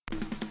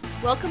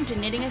Welcome to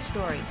Knitting a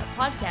Story, a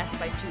podcast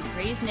by two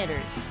crazed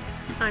knitters.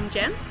 I'm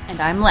Jen. And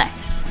I'm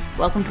Lex.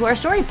 Welcome to our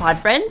story pod,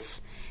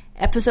 friends.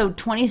 Episode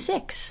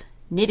 26,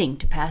 Knitting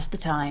to Pass the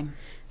Time.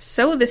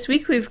 So this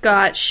week we've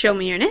got Show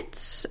Me Your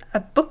Knits,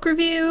 a book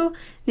review,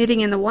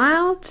 Knitting in the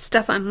Wild,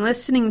 stuff I'm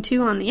listening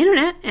to on the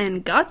internet,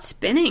 and got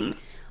spinning.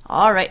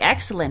 All right,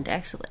 excellent.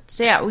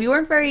 So yeah, we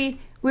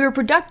were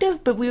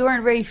productive, but we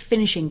weren't very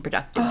finishing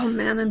productive. Oh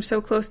man, I'm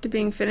so close to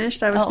being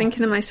finished. I was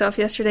thinking to myself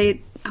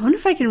yesterday, I wonder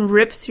if I can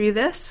rip through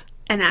this,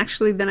 and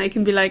actually then I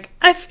can be like,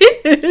 I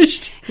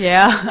finished.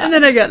 Yeah. And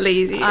then I got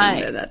lazy,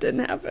 and that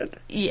didn't happen.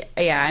 Yeah,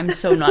 I'm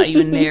so not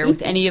even there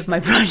with any of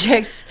my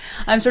projects.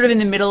 I'm sort of in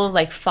the middle of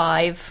like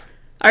 5.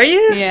 Are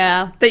you?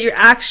 Yeah. That you're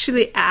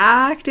actually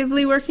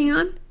actively working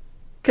on?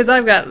 Because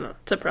I've got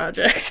lots of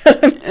projects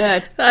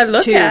that I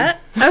look 2.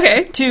 at.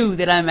 Okay. 2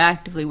 that I'm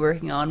actively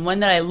working on. One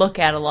that I look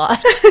at a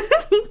lot.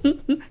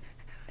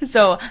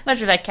 So, I'm not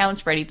sure if that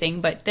counts for anything,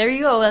 but there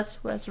you go.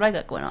 That's what I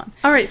got going on.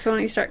 All right, so why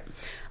don't you start?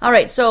 All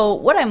right, so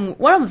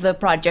one of the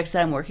projects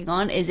that I'm working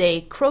on is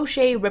a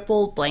crochet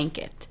ripple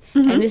blanket.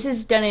 Mm-hmm. And this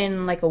is done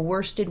in like a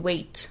worsted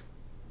weight,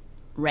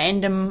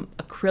 random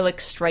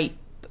acrylic stripe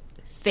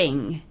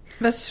thing.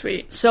 That's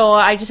sweet. So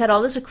I just had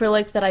all this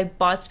acrylic that I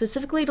bought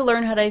specifically to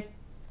learn how to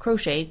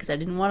crochet, because I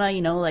didn't want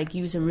to,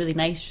 use a really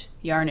nice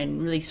yarn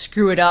and really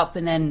screw it up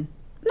and then...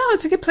 No,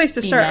 it's a good place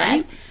to start,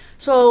 right?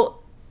 So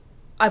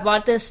I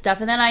bought this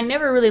stuff, and then I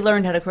never really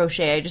learned how to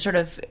crochet. I just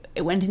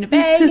it went in a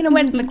bag, and it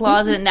went in the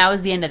closet, and that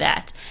was the end of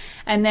that.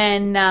 And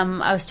then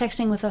I was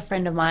texting with a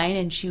friend of mine,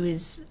 and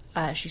she's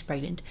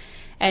pregnant.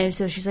 And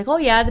so she's like, oh,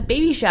 yeah, the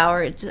baby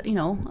shower, it's,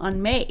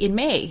 in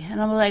May.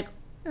 And I'm like,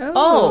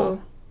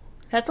 oh,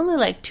 that's only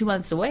like 2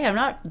 months away. I'm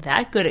not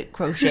that good at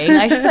crocheting.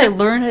 I should probably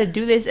learn how to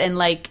do this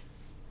and,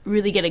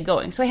 really get it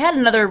going. So I had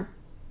another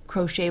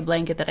crochet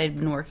blanket that I'd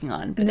been working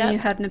on. But and then you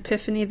had an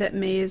epiphany that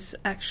May is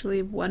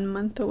actually 1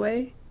 month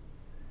away?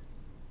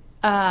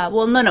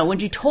 Well, no. When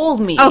you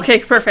told me... Okay,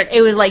 perfect.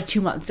 It was like 2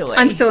 months away.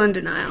 I'm still in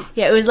denial.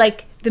 Yeah, it was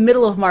like the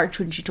middle of March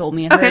when she told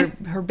me,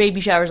 and her baby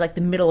shower was like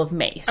the middle of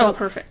May. So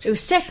perfect. It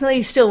was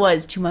technically still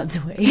was 2 months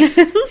away.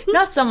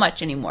 Not so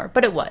much anymore,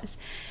 but it was.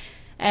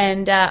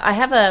 And I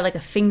have a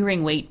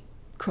fingering weight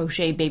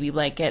crochet baby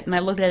blanket, and I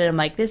looked at it, I'm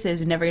like, this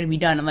is never going to be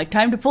done. I'm like,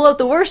 time to pull out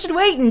the worsted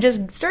weight and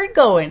just start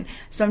going.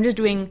 So I'm just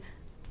doing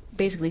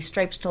basically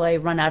stripes till I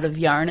run out of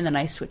yarn, and then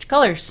I switch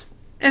colors.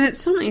 And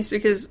it's so nice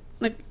because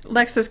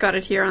Lex got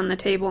it here on the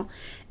table,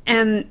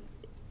 and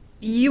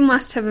you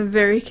must have a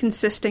very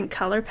consistent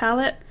color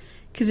palette,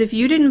 because if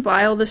you didn't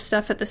buy all this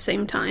stuff at the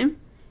same time,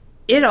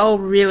 it all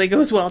really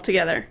goes well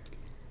together.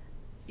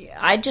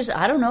 I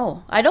don't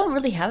know. I don't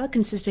really have a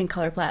consistent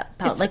color palette.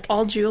 It's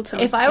all jewel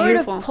tones. If I were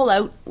to pull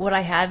out what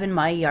I have in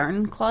my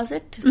yarn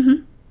closet,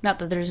 not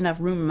that there's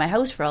enough room in my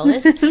house for all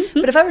this,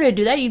 but if I were to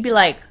do that, you'd be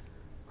like,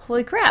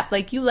 holy crap,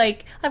 I've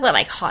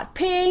got hot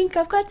pink,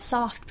 I've got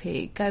soft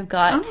pink, I've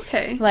got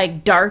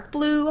dark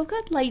blue, I've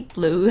got light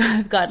blue,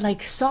 I've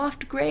got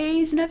soft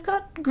grays, and I've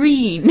got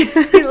green.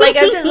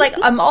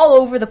 I'm all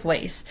over the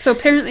place. So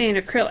apparently an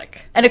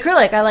acrylic. An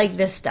acrylic, I like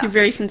this stuff. You're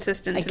very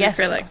consistent in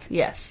acrylic. So.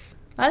 Yes.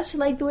 I just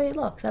like the way it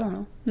looks. I don't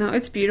know. No,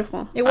 it's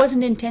beautiful. It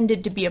wasn't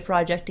intended to be a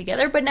project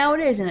together, but now it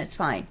is, and it's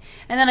fine.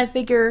 And then I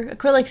figure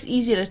acrylic's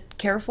easy to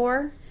care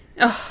for.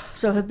 Oh.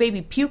 So if a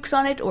baby pukes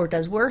on it or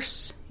does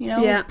worse,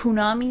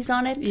 punamis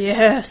on it.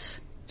 Yes.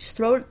 Just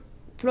throw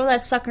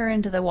that sucker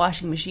into the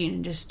washing machine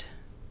and just...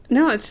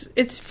 No, it's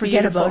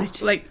forget beautiful.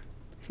 about it.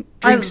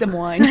 Drink some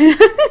wine.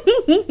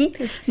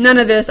 None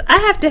of this. I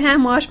have to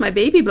hand wash my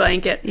baby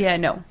blanket. Yeah,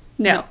 no.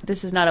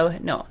 This is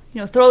not no.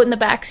 Throw it in the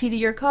back seat of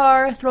your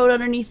car, throw it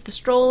underneath the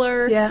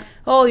stroller. Yeah.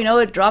 Oh,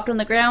 it dropped on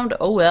the ground.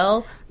 Oh,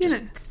 well. Just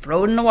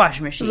throw it in the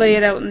washing machine. Lay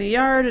it out in the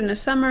yard in the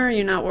summer.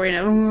 You're not worrying,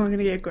 I'm going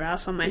to get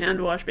grass on my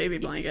hand-wash baby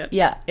blanket.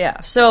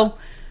 Yeah. So,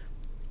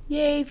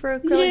 yay for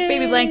acrylic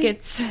baby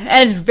blankets.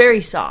 And it's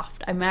very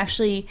soft. I'm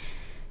actually...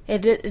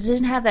 It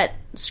doesn't have that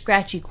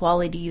scratchy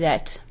quality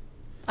that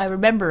I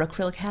remember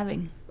acrylic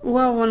having.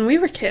 Well, when we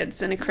were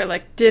kids, an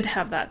acrylic did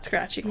have that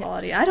scratchy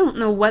quality. Yeah. I don't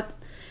know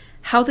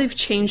how they've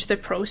changed the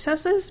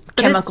processes.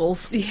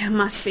 Chemicals. Yeah,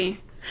 must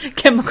be.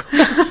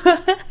 Chemicals.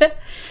 But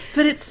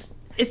it's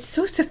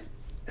so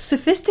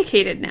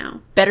sophisticated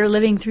now. Better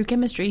living through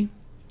chemistry.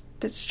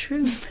 That's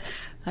true.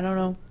 I don't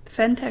know.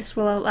 Fentex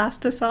will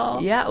outlast us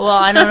all. Yeah, well,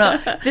 I don't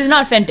know. This is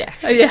not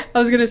Fentex. Yeah, I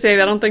was going to say,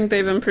 I don't think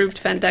they've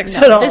improved Fentex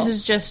at all. This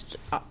is just,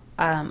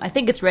 I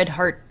think it's Red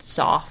Heart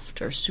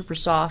Soft, or Super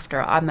Soft,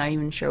 or I'm not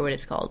even sure what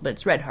it's called, but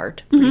it's Red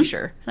Heart, pretty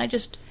sure. And I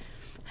just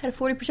had a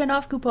 40%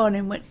 off coupon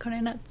and went kind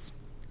of nuts.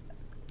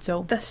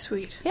 So that's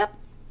sweet.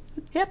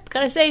 Yep,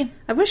 gotta say.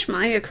 I wish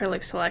my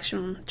acrylic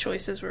selection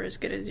choices were as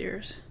good as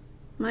yours.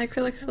 My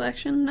acrylic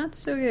selection, not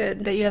so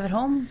good. That you have at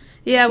home?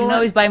 Yeah, you can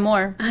always buy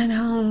more. I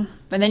know.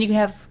 And then you can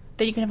have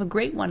a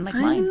great one like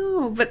mine. I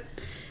know, but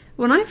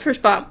when I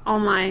first bought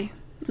I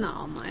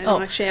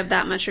don't actually have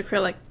that much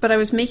acrylic, but I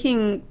was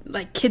making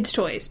kids'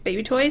 toys,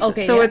 baby toys.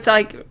 Okay, so it's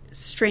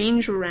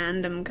strange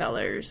random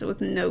colors with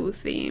no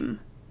theme.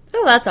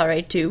 Oh, that's all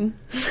right too.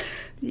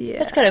 Yeah.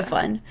 That's kind of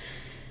fun.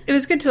 It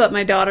was good to let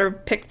my daughter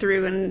pick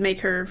through and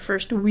make her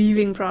first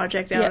weaving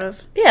project out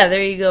of. Yeah,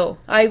 there you go.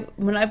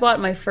 When I bought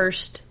my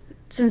first,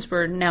 since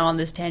we're now on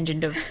this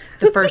tangent of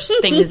the first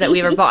things that we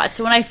ever bought.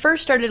 So when I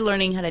first started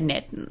learning how to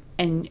knit,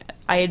 and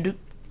I had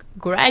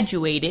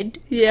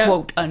graduated,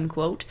 quote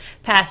unquote,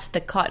 past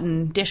the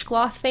cotton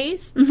dishcloth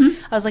phase, I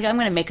was like, I'm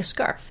going to make a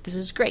scarf. This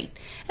is great.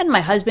 And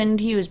my husband,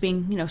 he was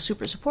being,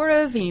 super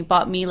supportive, and he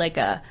bought me like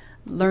a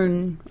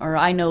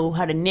I know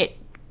how to knit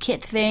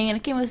kit thing, and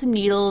it came with some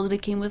needles, and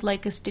it came with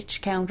like a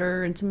stitch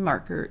counter and some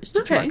markers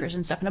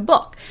and stuff in a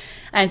book.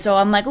 And so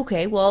I'm like,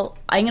 okay, well,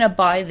 I'm going to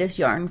buy this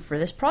yarn for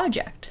this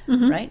project,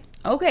 right?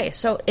 Okay,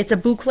 so it's a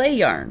boucle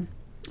yarn.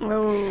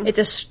 Oh. It's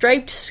a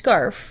striped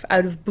scarf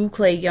out of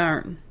boucle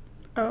yarn.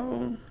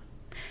 Oh.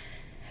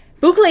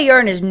 Boucle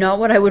yarn is not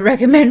what I would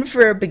recommend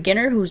for a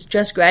beginner who's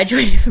just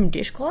graduated from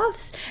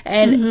dishcloths.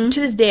 And to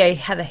this day, I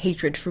have a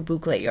hatred for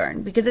boucle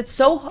yarn because it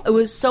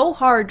was so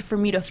hard for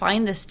me to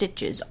find the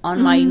stitches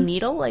on my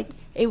needle. Like,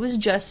 it was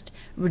just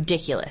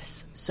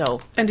ridiculous. So.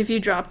 And if you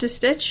dropped a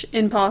stitch,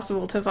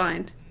 impossible to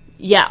find.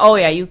 Yeah. Oh,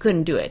 yeah. You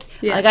couldn't do it.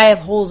 Yeah. Like, I have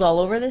holes all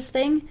over this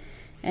thing,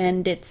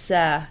 and it's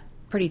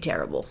pretty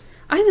terrible.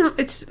 I know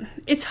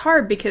it's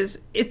hard because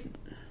it's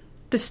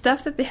the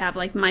stuff that they have,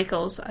 like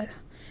Michael's. I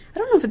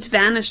don't know if it's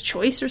Vanna's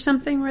Choice or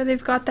something where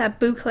they've got that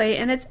boucle,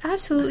 and it's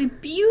absolutely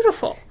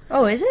beautiful.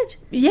 Oh, is it?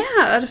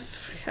 Yeah,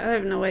 I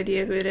have no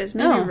idea who it is.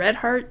 Maybe Red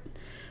Heart.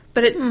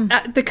 But it's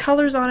the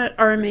colors on it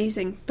are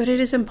amazing, but it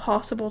is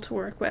impossible to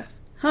work with.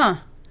 Huh.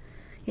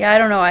 Yeah, I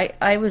don't know.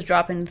 I was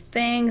dropping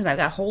things, and I've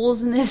got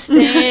holes in this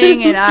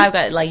thing, and I've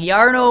got, like,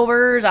 yarn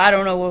overs. I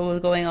don't know what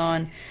was going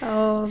on.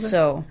 Oh,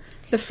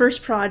 the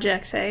first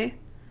projects, eh?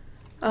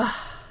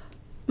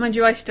 Mind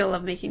you, I still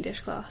love making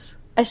dishcloths.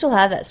 I still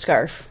have that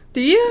scarf.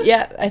 Do you?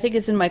 Yeah, I think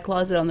it's in my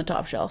closet on the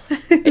top shelf.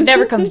 It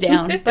never comes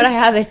down, but I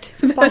have it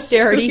for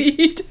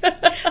posterity.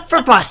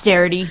 For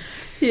posterity.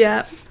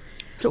 Yeah.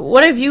 So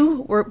what have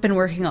you been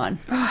working on?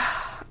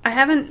 I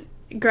haven't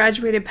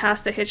graduated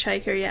past the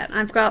hitchhiker yet.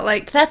 I've got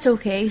like... That's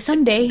okay,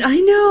 someday. I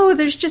know,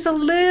 there's just a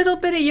little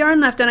bit of yarn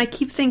left, and I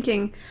keep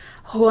thinking,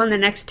 on the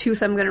next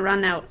tooth I'm going to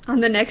run out. On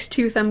the next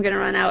tooth I'm going to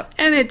run out.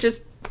 And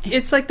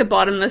it's like the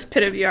bottomless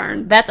pit of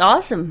yarn. That's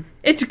awesome.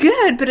 It's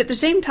good, but at the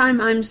same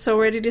time, I'm so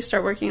ready to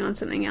start working on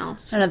something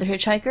else. Another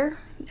hitchhiker?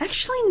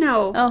 Actually,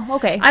 no. Oh,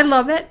 okay. I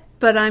love it,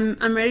 but I'm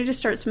ready to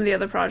start some of the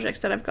other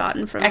projects that I've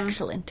gotten from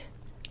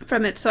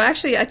it. So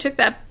actually, I took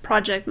that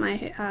project,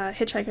 my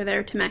hitchhiker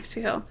there, to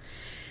Mexico,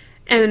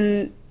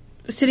 and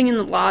sitting in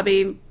the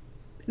lobby,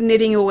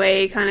 knitting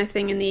away kind of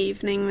thing in the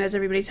evening as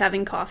everybody's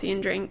having coffee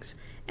and drinks.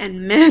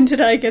 And man, did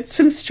I get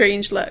some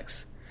strange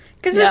looks.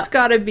 Because it's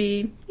got to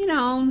be,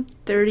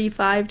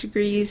 35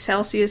 degrees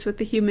Celsius with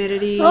the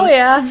humidity. Oh,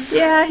 yeah.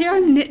 Yeah, here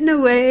I'm knitting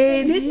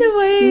away.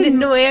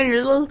 Knitting away on your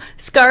little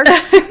scarf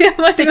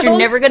that you're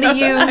never going to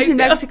use in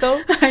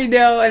Mexico. I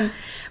know.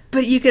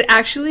 But you could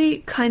actually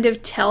kind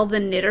of tell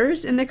the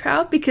knitters in the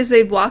crowd because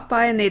they'd walk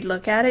by and they'd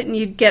look at it and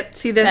you'd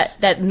see this...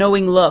 That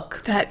knowing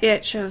look. That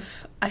itch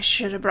of, I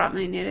should have brought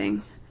my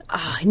knitting.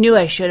 Oh, I knew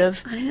I should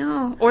have. I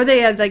know. Or they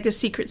had like a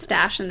secret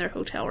stash in their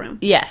hotel room.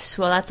 Yes,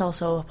 well, that's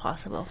also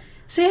possible.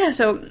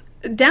 So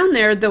down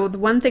there, though, the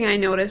one thing I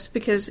noticed,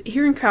 because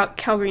here in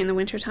Calgary in the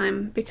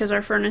wintertime, because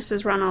our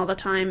furnaces run all the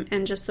time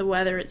and just the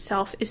weather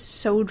itself is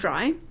so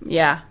dry,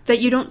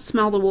 that you don't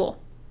smell the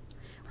wool.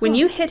 When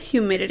you hit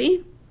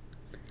humidity,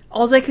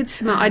 all I could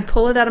smell, I'd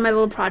pull it out of my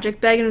little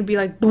project bag and it would be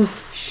like,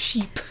 boof,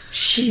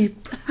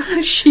 sheep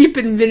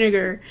and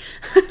vinegar.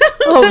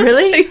 Oh,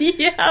 really?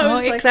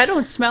 Yeah. Because I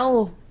don't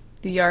smell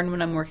the yarn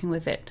when I'm working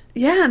with it.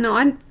 Yeah, no,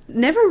 I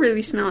never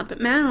really smell it.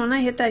 But man, when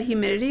I hit that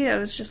humidity, I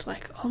was just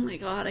like, oh my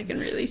god, I can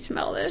really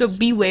smell this. So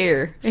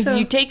beware. If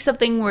you take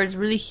something where it's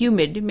really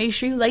humid, make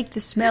sure you like the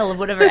smell of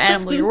whatever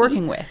animal you're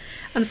working with.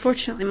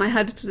 Unfortunately, my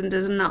husband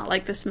does not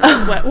like the smell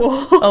of wet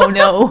wool. Oh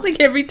no. Like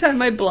every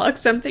time I block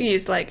something,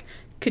 he's like,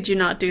 could you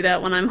not do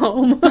that when I'm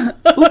home?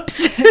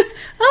 Oops.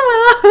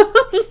 Oh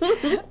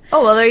well.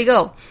 Oh well, there you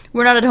go.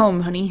 We're not at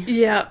home, honey.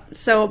 Yeah,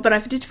 but I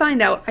did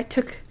find out,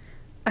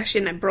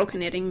 and I broke a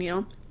knitting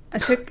needle. I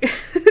took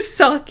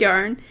sock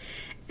yarn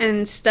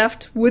and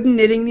stuffed wooden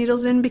knitting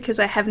needles in because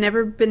I have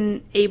never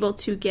been able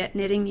to get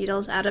knitting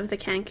needles out of the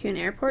Cancun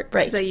airport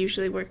because I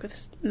usually work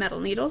with metal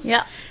needles.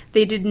 Yeah.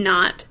 They did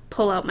not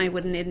pull out my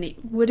wooden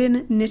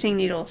knitting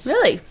needles.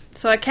 Really?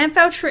 So I can't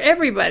vouch for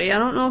everybody. I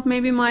don't know if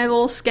maybe my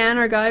little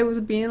scanner guy was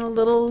being a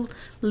little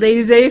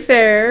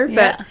laissez-faire,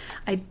 but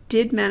I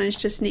did manage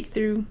to sneak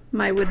through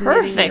my wooden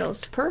knitting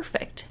needles.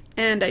 Perfect.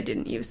 And I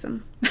didn't use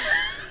them.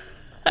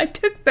 I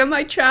took them.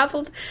 I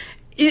traveled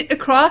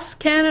across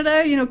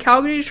Canada,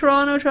 Calgary to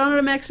Toronto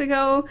to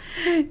Mexico.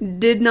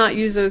 Did not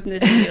use those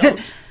knitting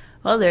needles.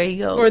 Well, there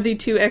you go. Or the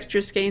 2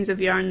 extra skeins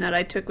of yarn that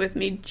I took with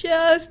me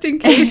just in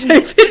case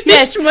I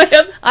finished my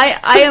other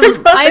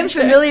I am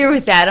familiar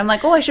with that. I'm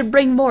like, I should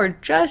bring more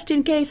just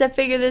in case I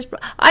figure this.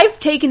 I've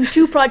taken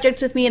 2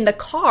 projects with me in the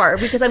car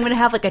because I'm going to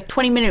have like a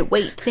 20-minute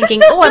wait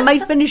thinking, I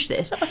might finish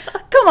this.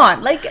 Come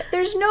on. Like,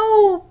 there's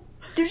no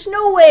there's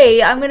no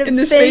way I'm going In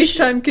the to finish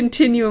space-time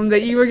continuum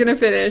that you were going to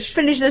finish.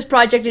 this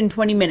project in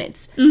 20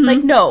 minutes.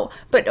 Like, no.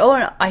 But,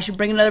 no, I should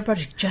bring another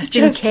project just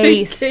in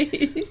case.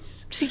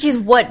 Just in case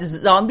what?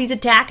 Zombies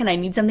attack and I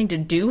need something to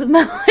do with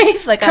my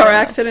life? Like, Car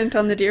accident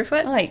on the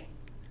Deerfoot? Like,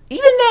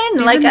 even then,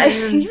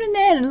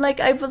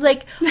 I was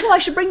like, oh, I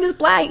should bring this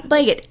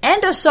blanket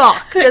and a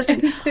sock.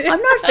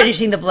 I'm not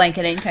finishing the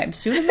blanket anytime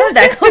soon. I'm not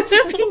that close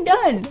to being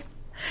done.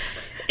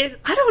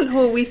 I don't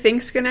know what we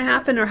think's going to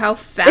happen or how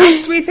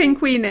fast we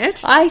think we knit.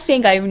 I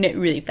think I knit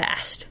really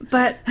fast.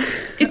 But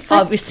it's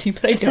like, obviously,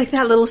 but it's like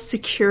that little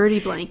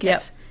security blanket.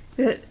 Yep.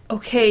 That,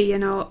 okay,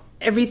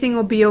 everything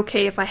will be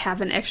okay if I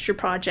have an extra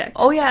project.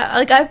 Oh, yeah.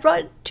 Like, I've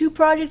brought 2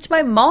 projects to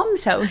my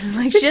mom's house.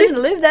 Like, she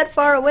doesn't live that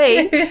far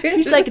away.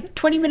 She's like a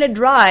 20-minute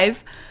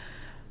drive.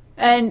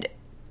 And,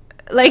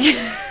 like...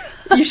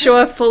 You show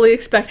up fully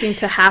expecting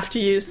to have to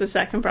use the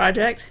second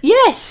project?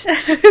 Yes!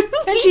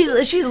 And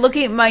she's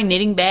looking at my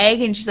knitting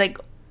bag, and she's like,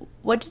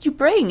 what did you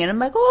bring? And I'm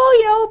like,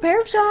 oh, a pair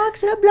of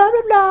socks, and blah,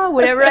 blah, blah,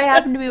 whatever I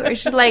happen to be wearing.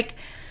 She's like,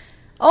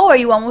 oh, are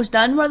you almost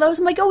done with those?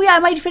 I'm like, oh, yeah, I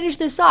might finish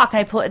this sock.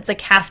 And I pull it, it's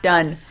like half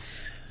done.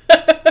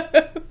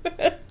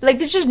 Like,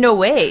 there's just no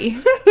way.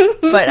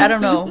 But I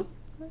don't know.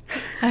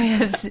 I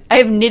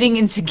have knitting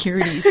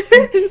insecurities.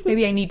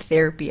 Maybe I need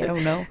therapy. I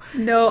don't know.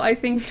 No, I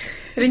think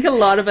a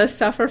lot of us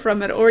suffer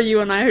from it, or you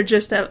and I are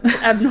just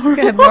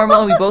abnormal.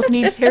 Abnormal. We both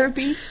need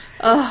therapy.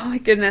 Oh my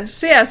goodness.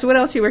 So what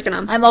else are you working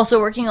on? I'm also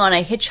working on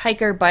A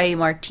Hitchhiker by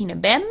Martina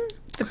Bem.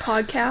 The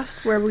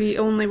podcast where we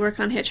only work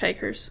on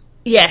hitchhikers.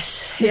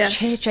 Yes.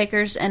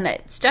 Hitchhikers, and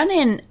it's done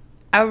in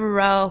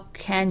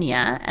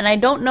Araucania, and I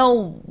don't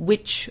know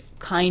which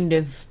kind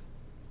of...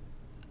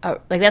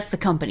 like, that's the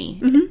company.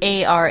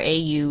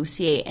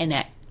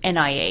 Araucania.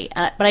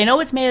 But I know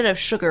it's made out of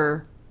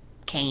sugar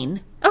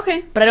cane.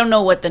 Okay. But I don't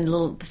know what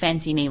the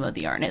fancy name of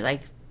the yarn is. I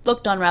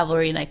looked on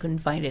Ravelry and I couldn't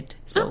find it.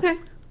 So okay.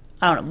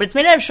 I don't know. But it's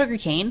made out of sugar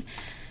cane.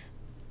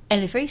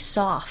 And it's very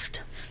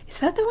soft. Is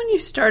that the one you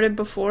started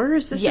before, or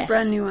is this a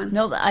brand new one?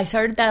 No, I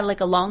started that like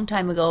a long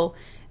time ago.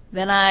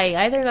 Then I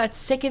either got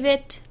sick of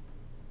it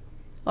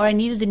or I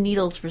needed the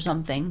needles for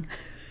something.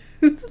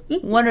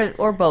 One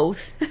or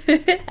both.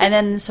 And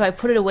then so I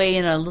put it away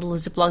in a little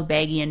Ziploc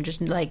baggie and just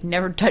like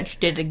never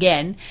touched it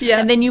again. Yeah.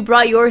 And then you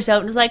brought yours out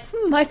and was like,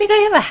 I think I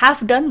have a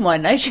half done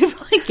one. I should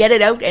like get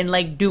it out and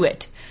like do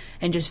it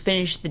and just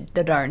finish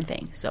the darn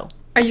thing. So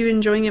are you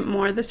enjoying it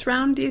more this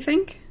round, do you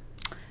think?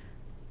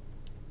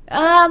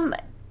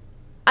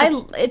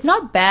 It's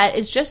not bad.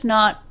 It's just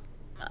not,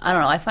 I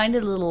don't know, I find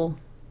it a little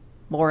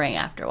boring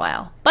after a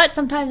while. But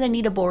sometimes I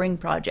need a boring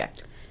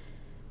project.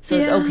 So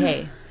it's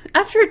okay.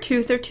 After a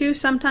tooth or two,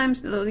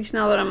 sometimes, at least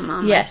now that I'm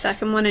on my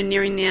second one and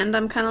nearing the end,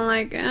 I'm kind of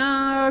like,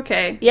 oh,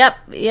 okay. Yep.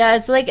 Yeah,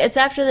 it's like, it's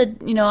after the,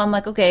 I'm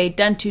like, okay,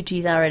 done 2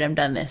 teeth, all right, I'm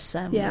done this.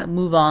 I'm gonna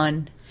move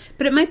on.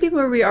 But it might be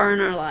where we are in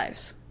our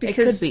lives.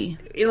 Because, it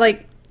could be.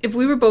 Like, if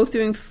we were both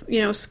doing,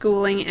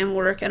 schooling and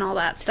work and all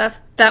that stuff,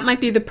 that might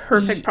be the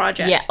perfect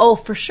project. Yeah, oh,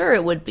 for sure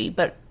it would be.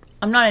 But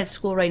I'm not at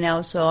school right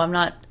now, so I'm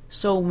not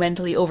so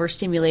mentally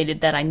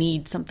overstimulated that I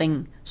need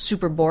something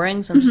super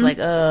boring. So I'm just like,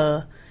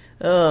 I'll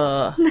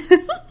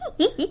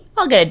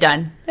get it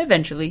done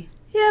eventually.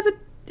 Yeah, but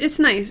it's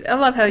nice. I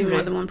love having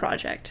more than one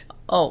project.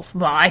 Oh,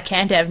 well, I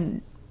can't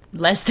have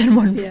less than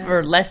one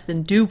or less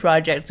than 2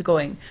 projects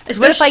going.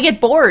 What if I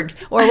get bored?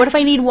 Or what if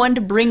I need one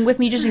to bring with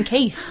me just in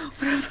case?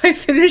 What if I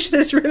finish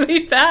this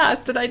really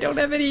fast and I don't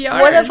have any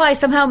yarn? What if I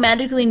somehow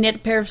magically knit a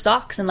pair of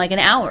socks in like an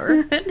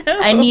hour?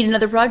 I need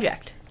another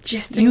project.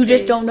 Just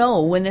don't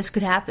know when this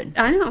could happen.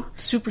 I know.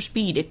 Super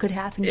speed. It could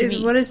happen to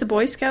me. What is the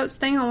Boy Scouts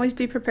thing? Always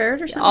be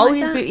prepared or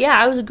something like that?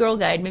 Yeah, I was a Girl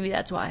Guide. Maybe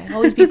that's why.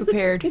 Always be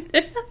prepared.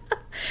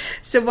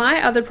 So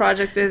my other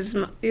project is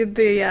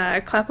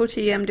the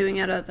clapotis I'm doing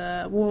out of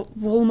the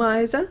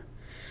Woolmiza.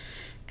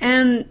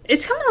 And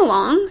it's coming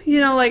along.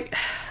 Like,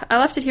 I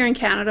left it here in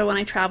Canada when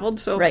I traveled.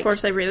 So, of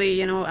course, I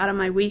really, out of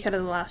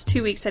the last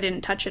 2 weeks, I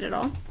didn't touch it at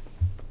all.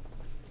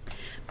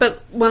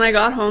 But when I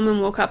got home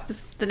and woke up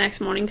the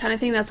next morning kind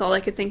of thing, that's all I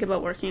could think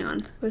about working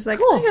on. It was like,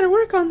 cool. I gotta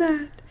work on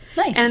that.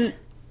 Nice. And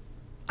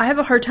I have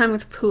a hard time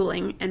with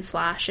pooling and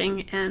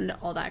flashing and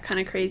all that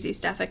kind of crazy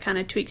stuff. It kind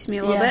of tweaks me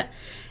a little bit.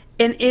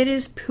 And it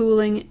is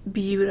pooling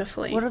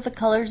beautifully. What are the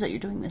colors that you're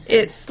doing this in?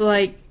 It's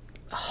like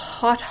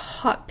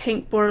hot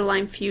pink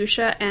borderline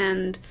fuchsia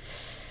and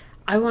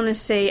I want to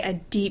say a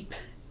deep,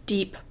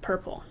 deep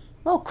purple.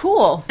 Oh,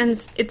 cool. And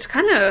it's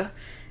kind of...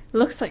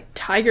 looks like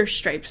tiger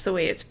stripes the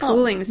way it's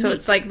pooling, so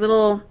it's like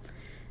little...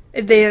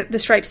 The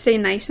stripes stay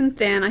nice and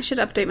thin. I should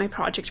update my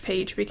project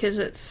page because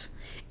it's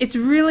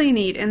really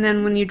neat. And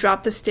then when you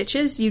drop the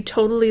stitches, you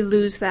totally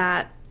lose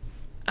that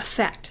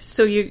effect.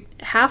 So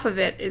half of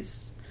it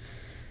is...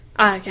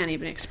 I can't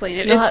even explain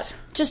it.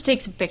 Just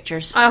take some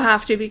pictures. I'll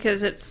have to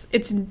because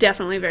it's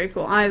definitely very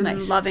cool. I'm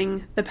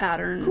loving the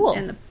pattern.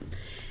 Cool.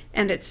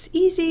 And it's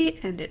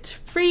easy and it's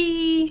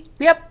free.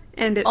 Yep.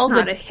 And it's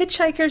not a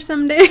hitchhiker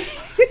some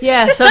days.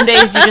 Yeah, some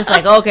days you're just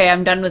like, okay,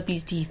 I'm done with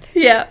these teeth.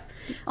 Yeah.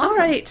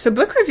 Awesome. All right, so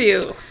book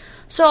review.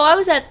 So I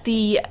was at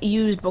the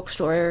used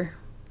bookstore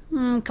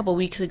a couple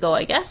weeks ago,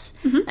 I guess.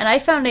 And I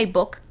found a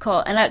book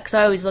called, because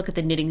I always look at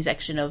the knitting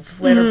section of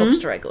whatever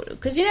bookstore I go to,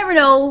 because you never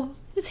know.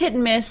 It's hit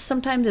and miss.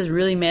 Sometimes it's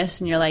really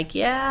miss, and you're like,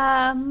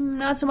 yeah,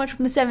 not so much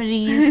from the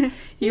 70s.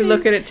 You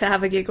look at it to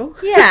have a giggle.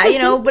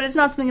 Yeah, but it's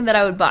not something that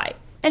I would buy.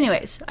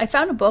 Anyways, I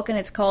found a book, and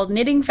it's called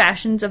Knitting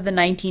Fashions of the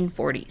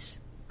 1940s.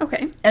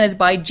 Okay. And it's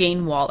by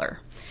Jane Waller.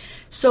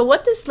 So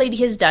what this lady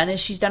has done is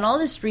she's done all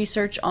this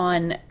research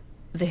on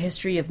the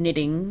history of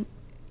knitting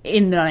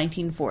in the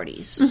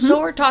 1940s. So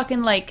we're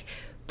talking like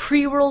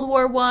pre-World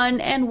War I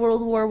and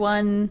World War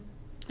I.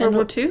 World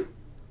War II?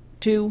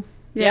 Two.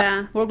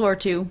 Yeah. World War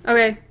II.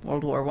 Okay.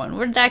 World War I.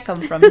 Where did that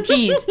come from?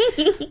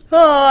 Jeez.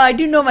 Oh, I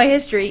do know my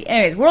history.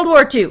 Anyways, World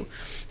War II.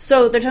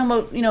 So they're talking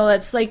about,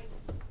 that's like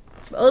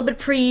a little bit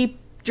pre,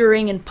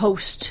 during, and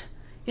post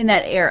in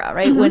that era,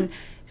 right? When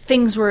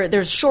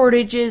there's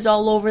shortages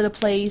all over the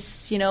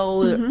place,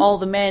 all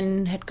the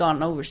men had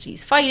gone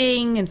overseas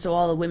fighting, and so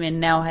all the women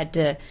now had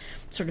to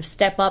sort of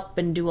step up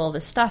and do all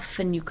this stuff,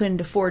 and you couldn't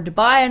afford to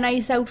buy a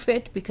nice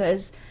outfit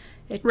because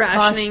it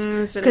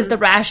rationings, because the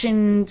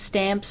ration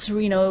stamps, it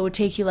would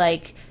take you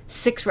like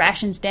 6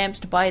 ration stamps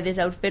to buy this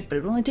outfit, but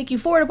it would only take you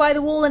 4 to buy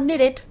the wool and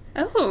knit it.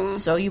 Oh.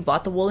 So you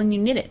bought the wool and you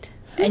knit it.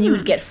 And you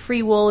would get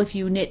free wool if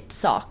you knit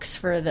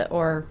socks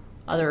or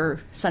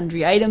other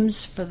sundry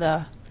items for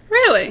the...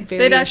 Really?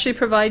 They'd actually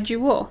provide you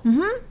wool?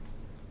 Mm-hmm.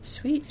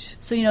 Sweet.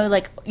 So,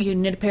 like, you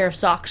knit a pair of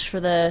socks for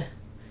the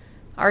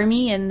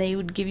army, and they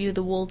would give you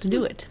the wool to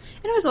do it.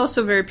 And it was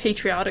also a very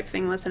patriotic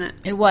thing, wasn't it?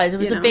 It was. It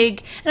was a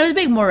big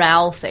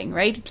morale thing,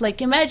 right?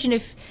 Like, imagine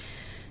if...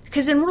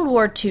 Because in World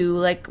War II,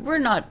 like, we're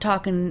not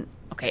talking...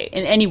 Okay,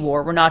 in any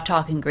war, we're not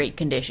talking great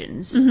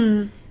conditions.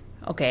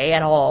 Okay,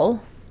 at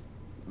all.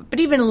 But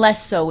even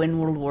less so in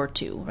World War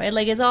II, right?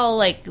 Like, it's all,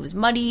 like, it was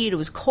muddy, it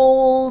was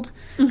cold,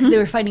 because they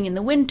were fighting in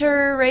the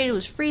winter, right? It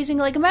was freezing.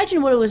 Like,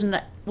 imagine what it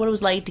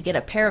was like to get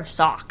a pair of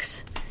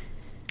socks.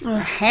 A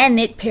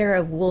hand-knit pair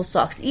of wool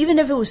socks. Even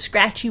if it was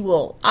scratchy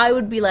wool, I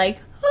would be like,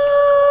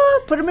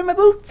 put them in my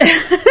boots.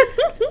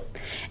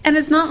 And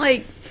it's not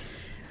like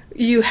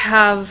you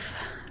have...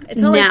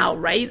 It's now,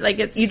 right? Like,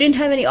 it's... You didn't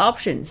have any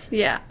options.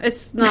 Yeah.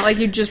 It's not like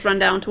you just run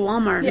down to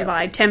Walmart and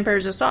buy 10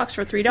 pairs of socks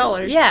for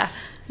 $3. Yeah.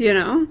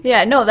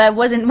 Yeah, no, that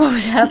wasn't what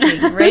was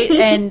happening, right?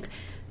 And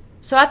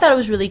so I thought it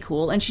was really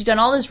cool. And she's done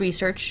all this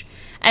research.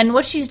 And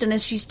what she's done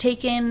is she's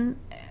taken...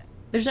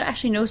 There's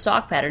actually no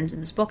sock patterns in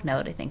this book now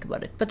that I think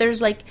about it. But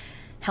there's, like,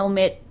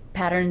 helmet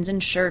patterns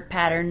and shirt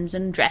patterns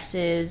and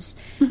dresses.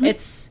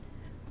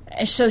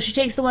 So she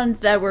takes the ones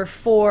that were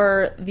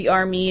for the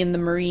Army and the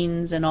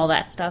Marines and all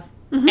that stuff.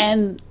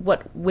 And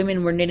what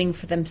women were knitting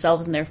for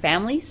themselves and their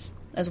families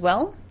as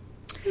well.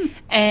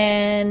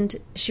 And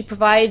she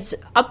provides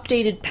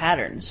updated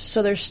patterns.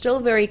 So they're still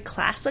very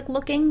classic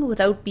looking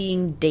without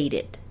being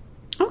dated.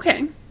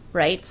 Okay.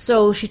 Right?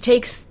 So she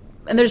takes...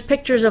 And there's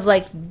pictures of,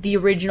 like, the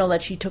original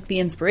that she took the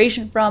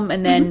inspiration from,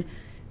 and then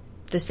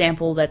the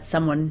sample that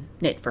someone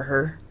knit for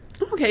her.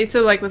 Okay,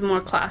 so, like, with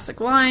more classic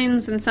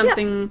lines and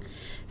something... Yeah.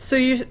 So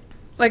you...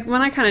 Like,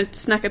 when I kind of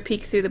snuck a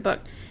peek through the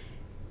book...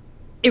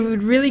 It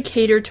would really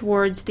cater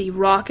towards the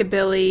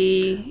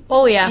rockabilly...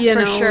 Oh, yeah,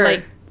 for sure.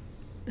 Like,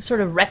 sort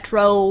of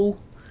retro...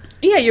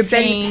 Yeah, your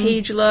Betty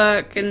Page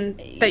look,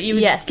 and that you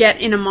would get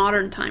in a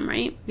modern time,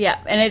 right? Yeah,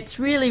 and it's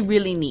really,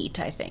 really neat,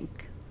 I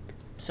think.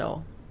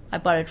 So, I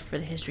bought it for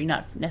the history,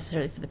 not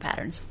necessarily for the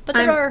patterns. But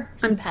there are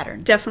some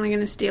patterns. Definitely going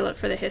to steal it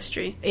for the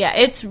history. Yeah,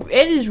 it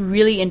is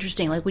really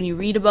interesting. Like, when you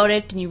read about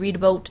it, and you read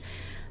about,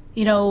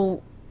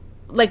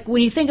 like,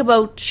 when you think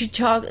about...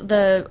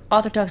 The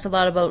author talks a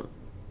lot about...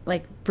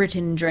 like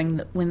Britain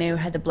when they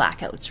had the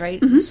blackouts,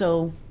 right?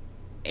 So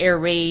air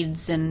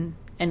raids and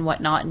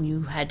whatnot, and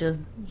you had to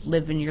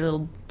live in your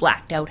little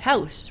blacked out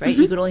house, right?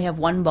 You could only have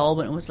one bulb,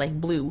 and it was like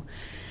blue.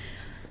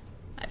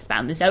 I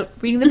found this out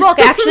reading the book.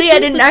 Actually, I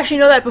didn't actually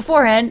know that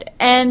beforehand.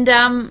 And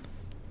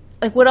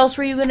like, what else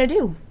were you gonna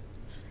do?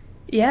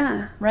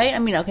 Yeah, right. I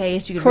mean, okay,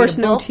 so you could of course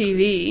read a book. No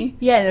TV.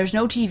 Yeah, there's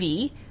no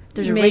TV.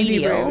 There's a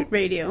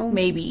radio.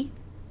 Maybe.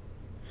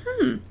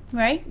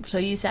 Right. So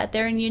you sat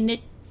there and you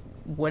knit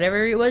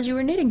whatever it was you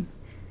were knitting.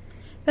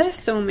 That is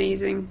so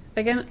amazing.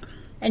 Again,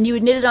 and you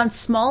would knit it on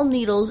small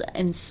needles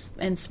and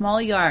small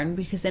yarn,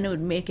 because then it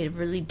would make a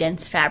really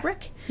dense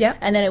fabric. Yeah.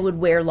 And then it would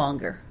wear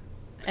longer,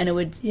 and it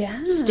would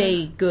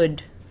stay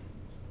good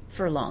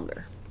for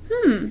longer.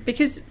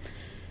 Because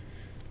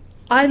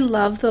I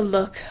love the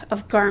look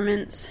of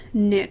garments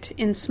knit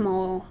in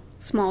small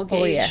gauge.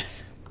 Oh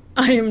yes.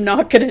 I am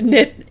not going to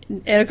knit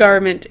a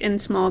garment in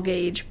small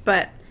gauge,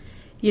 but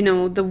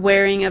the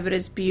wearing of it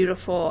is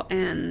beautiful,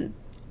 and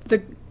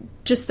the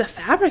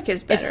fabric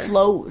is better. It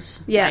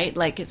flows, right?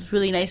 Like, it's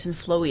really nice and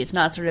flowy. It's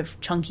not sort of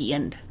chunky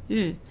and...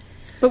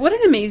 But what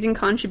an amazing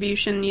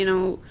contribution,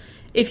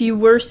 if you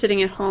were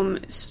sitting at home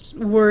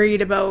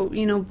worried about,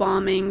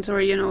 bombings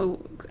or,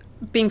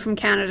 being from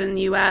Canada and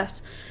the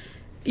U.S.,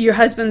 your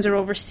husbands are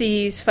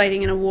overseas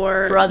fighting in a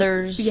war.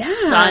 Brothers,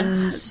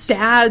 sons,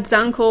 dads,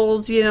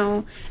 uncles,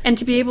 and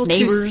to be able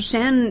neighbors. to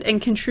send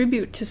and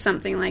contribute to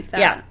something like that.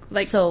 Yeah.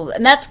 Like, so,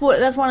 and that's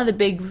one of the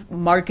big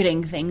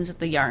marketing things that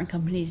the yarn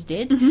companies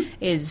did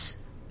is,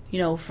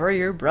 for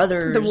your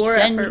brothers. The war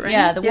effort, right?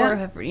 Yeah, the war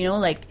effort,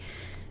 like,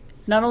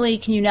 not only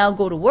can you now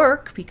go to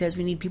work, because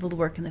we need people to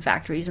work in the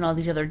factories and all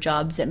these other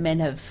jobs that men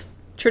have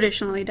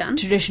traditionally done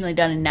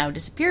and now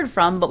disappeared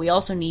from, but we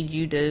also need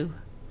you to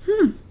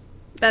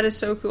that is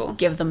so cool.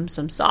 give them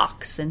some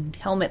socks and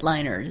helmet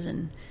liners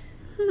and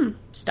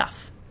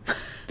stuff.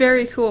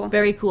 Very cool.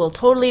 Very cool.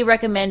 Totally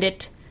recommend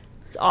it.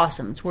 It's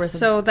awesome. It's worth it.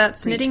 So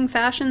that's Knitting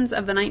Fashions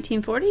of the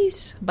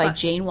 1940s? By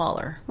Jane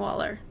Waller.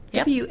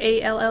 Yep.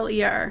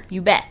 Waller.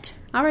 You bet.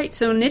 All right,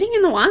 so Knitting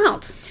in the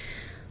Wild.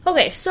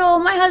 Okay, so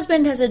my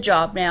husband has a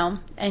job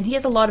now, and he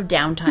has a lot of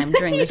downtime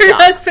during this Your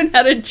job. husband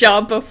had a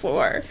job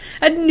before.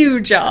 A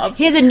new job.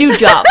 He has a new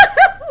job.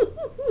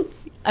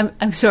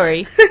 I'm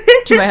sorry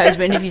to my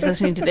husband if he's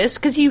listening to this,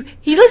 because he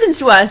listens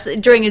to us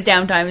during his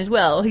downtime as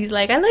well. He's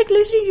like, I like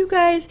listening to you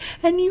guys,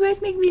 and you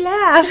guys make me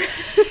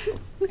laugh.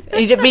 But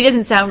he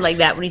doesn't sound like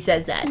that when he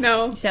says that.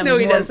 No, he sounds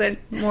he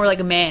doesn't. More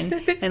like a man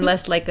and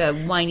less like a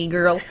whiny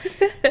girl.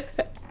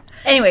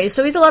 Anyway,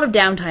 so he's a lot of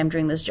downtime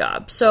during this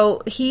job.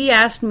 So he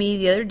asked me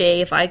the other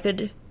day if I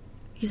could...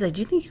 He's like,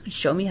 do you think you could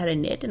show me how to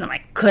knit? And I'm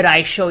like, could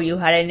I show you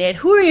how to knit?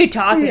 Who are you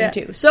talking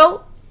to?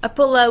 So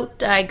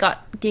I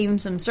gave him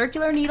some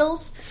circular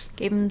needles.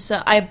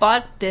 I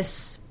bought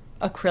this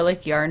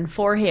acrylic yarn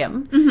for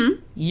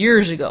him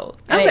years ago.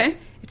 And Okay.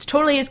 It's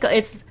totally...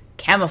 It's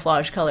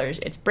camouflage colors.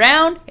 It's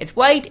brown, it's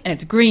white, and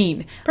it's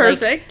green.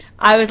 Perfect.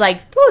 I was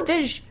like,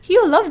 oh,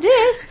 he'll love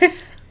this.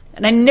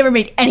 And I never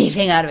made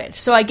anything out of it.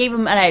 So I gave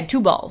him, and I had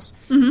 2 balls.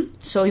 Mm-hmm.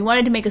 So he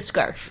wanted to make a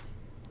scarf.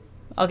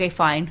 Okay,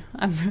 fine.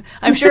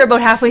 I'm sure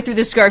about halfway through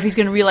the scarf he's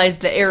going to realize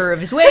the error of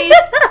his ways,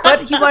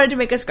 but he wanted to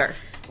make a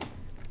scarf.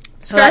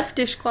 Scarf,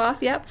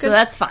 dishcloth, yep. Good. So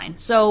that's fine.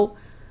 So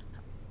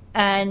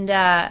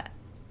I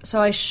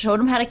showed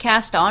him how to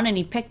cast on, and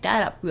he picked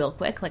that up real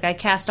quick. Like, I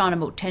cast on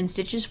about 10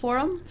 stitches for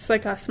him. It's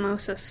like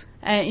osmosis.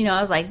 And, I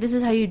was like, this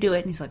is how you do it.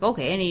 And he's like,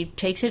 okay. And he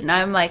takes it, and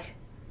I'm like...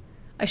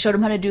 I showed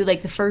him how to do,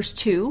 like, the first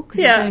 2, because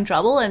he was having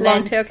trouble. And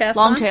long tail cast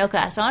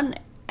on.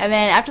 And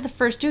then after the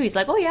first 2, he's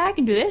like, oh, yeah, I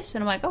can do this.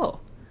 And I'm like, oh,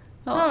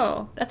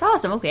 that's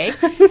awesome, okay.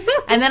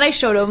 And then I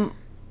showed him,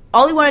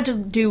 all he wanted to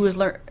do was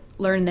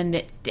learn the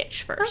knit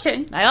stitch first.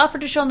 Okay. I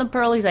offered to show him the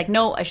purl. He's like,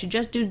 no, I should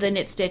just do the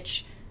knit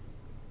stitch.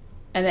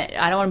 And then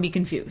I don't want to be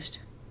confused.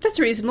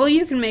 That's reasonable.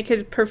 You can make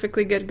a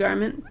perfectly good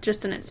garment,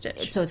 just a knit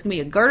stitch. So it's going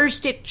to be a garter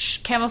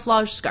stitch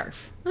camouflage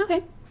scarf.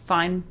 Okay.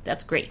 Fine,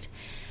 that's great.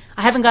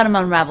 I haven't got him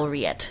on Ravelry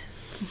yet.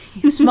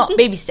 Small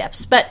baby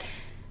steps, but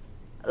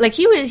like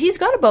he's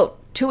got about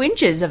 2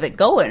 inches of it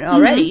going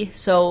already.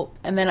 So,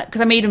 and then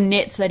because I made him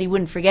knit so that he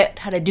wouldn't forget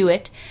how to do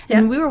it,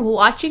 and we were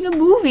watching a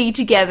movie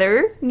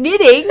together,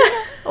 knitting.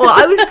 Well,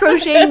 I was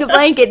crocheting the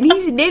blanket and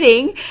he's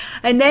knitting,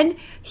 and then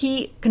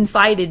he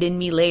confided in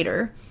me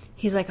later.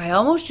 He's like, I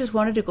almost just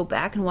wanted to go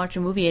back and watch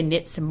a movie and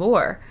knit some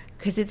more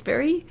because it's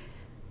very,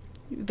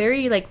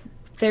 very like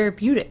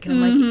therapeutic. And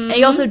I'm like, and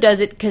he also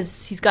does it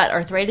because he's got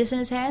arthritis in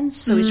his hands,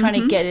 so he's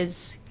trying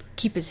to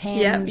keep his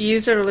hands. Yeah,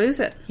 use it or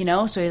lose it.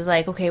 So he's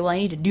like, okay, well, I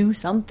need to do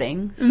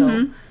something.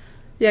 So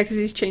yeah, because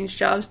he's changed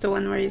jobs to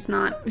one where he's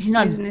not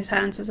using his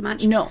hands as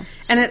much. No.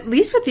 And at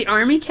least with the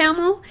army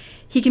camo,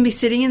 he can be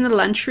sitting in the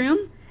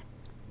lunchroom,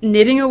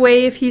 knitting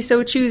away if he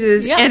so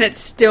chooses, and it's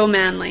still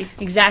manly.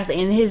 Exactly.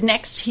 And he's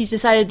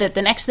decided that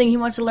the next thing he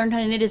wants to learn how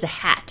to knit is a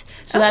hat.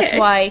 So that's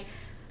why,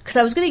 because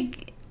I was going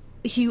to...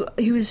 He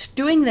was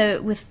doing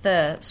with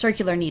the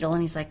circular needle,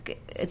 and he's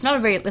like, it's a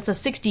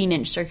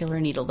 16-inch circular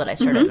needle that I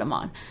started him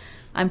on.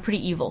 I'm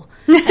pretty evil.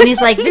 And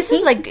he's like, this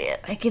is like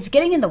it's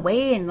getting in the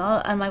way, and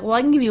I'm like, well,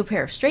 I can give you a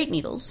pair of straight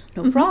needles,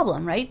 no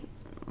problem, right?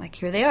 Like,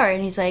 here they are.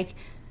 And he's like,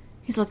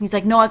 he's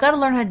no, I got to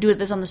learn how to do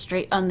this on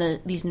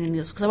these new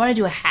needles because I want to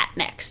do a hat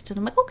next. And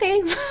I'm like, okay.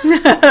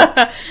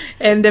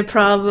 And the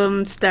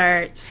problem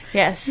starts.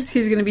 Yes,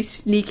 he's going to be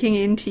sneaking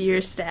into your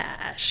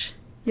stash.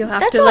 You'll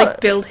have to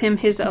build him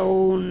his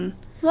own.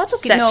 Well, that's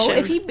okay. Section.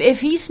 No,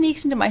 if he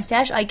sneaks into my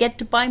stash, I get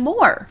to buy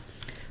more.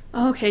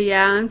 Okay,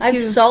 yeah,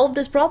 I've solved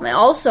this problem.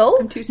 Also,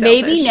 I'm too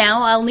selfish. Maybe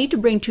now I'll need to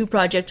bring 2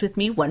 projects with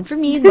me, one for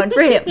me and one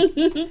for him.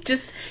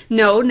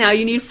 Now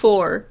you need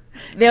 4.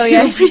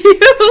 Two for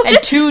you. And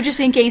 2 just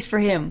in case for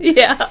him.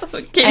 Yeah,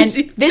 in case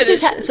he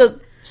finishes.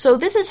 So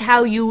this is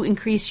how you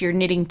increase your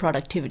knitting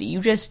productivity.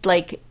 You just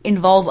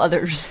involve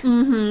others,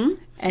 and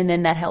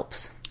then that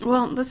helps.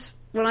 Well, that's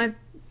when I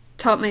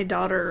taught my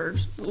daughter,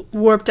 or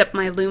warped up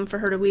my loom for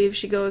her to weave.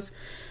 She goes,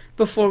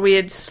 before we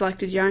had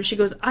selected yarn, she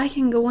goes, I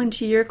can go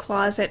into your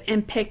closet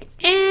and pick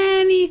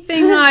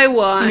anything I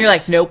want. And you're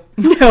like, nope.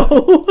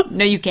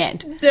 No, you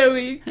can't. No,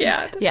 you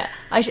can't. Yeah.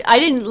 I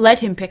didn't let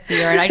him pick the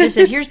yarn. I just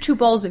said, here's 2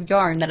 balls of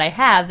yarn that I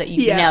have that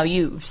you can now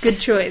use. Good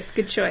choice.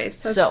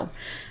 So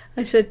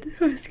I said,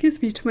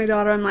 excuse me, to my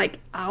daughter, I'm like,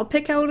 I'll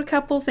pick out a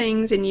couple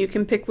things and you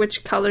can pick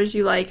which colors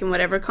you like and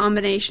whatever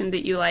combination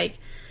that you like.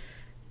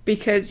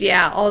 Because,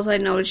 all I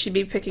know is she'd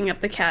be picking up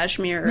the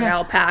cashmere or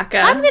alpaca.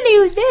 I'm going to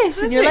use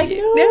this. And you're like,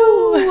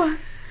 no.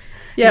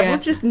 Yeah, we'll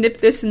just nip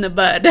this in the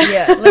bud.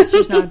 Yeah, let's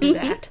just not do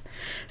that.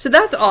 So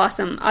that's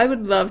awesome. I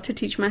would love to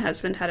teach my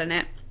husband how to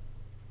knit.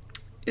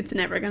 It's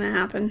never going to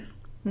happen.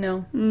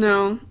 No.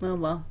 No. Oh,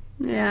 well.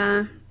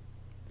 Yeah.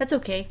 That's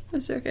okay.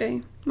 That's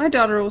okay. My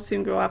daughter will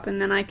soon grow up,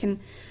 and then I can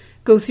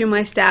go through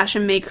my stash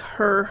and make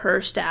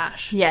her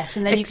stash. Yes,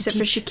 and then Except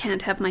for she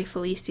can't have my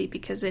Felicie,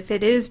 because if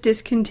it is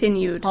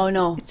discontinued, oh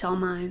no, it's all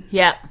mine.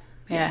 Yeah.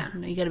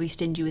 No, you got to be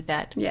stingy with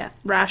that. Yeah,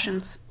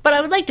 rations. But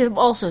I would like to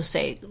also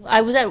say,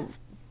 I was at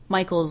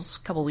Michael's a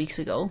couple weeks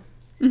ago,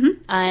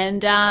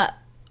 and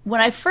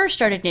when I first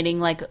started knitting,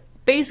 like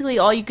basically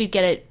all you could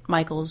get at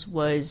Michael's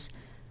was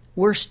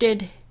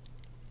worsted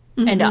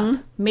and up,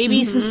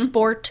 maybe some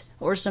sport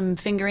or some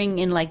fingering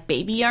in like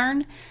baby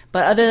yarn,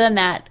 but other than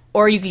that,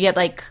 or you could get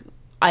like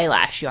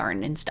eyelash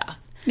yarn and stuff.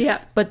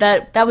 Yeah, but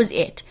that was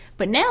it.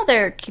 But now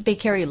they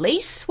carry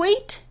lace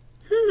weight,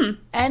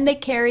 and they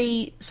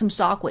carry some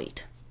sock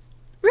weight.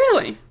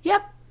 Really?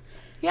 Yep.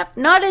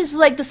 Not as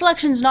like the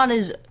selection's not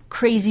as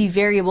crazy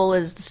variable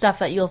as the stuff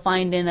that you'll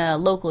find in a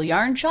local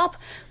yarn shop,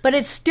 but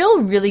it's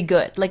still really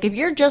good. Like if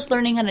you're just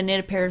learning how to knit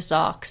a pair of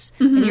socks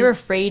and you're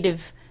afraid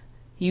of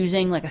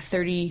using like a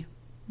 $30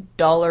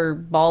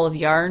 ball of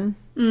yarn,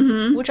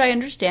 which I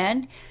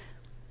understand,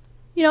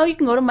 you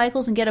can go to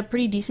Michael's and get a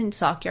pretty decent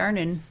sock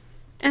yarn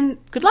and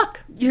good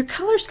luck. Your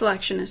color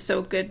selection is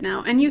so good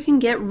now, and you can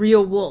get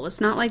real wool. It's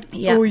not like,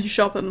 you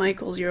shop at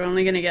Michael's, you're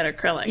only going to get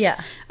acrylic.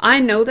 Yeah. I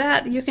know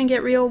that you can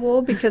get real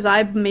wool because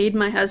I made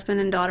my husband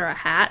and daughter a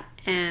hat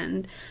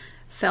and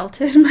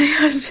felted my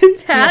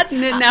husband's hat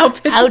and it now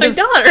fits my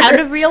daughter. Out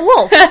of real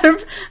wool.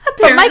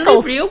 From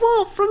Michael's. Real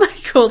wool from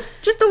Michael's.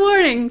 Just a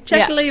warning.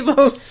 Check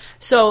labels.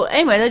 So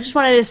anyway, I just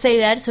wanted to say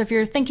that. So if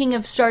you're thinking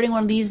of starting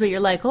one of these, but you're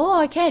like, oh,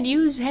 I can't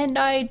use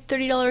hand-dyed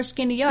 $30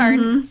 skinny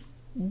yarn,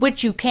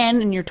 which you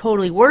can and you're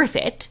totally worth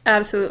it.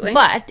 Absolutely.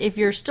 But if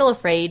you're still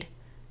afraid,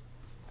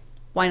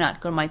 why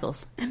not go to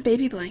Michael's? And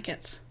baby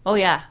blankets. Oh,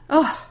 yeah.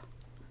 Oh.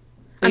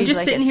 I'm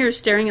just sitting here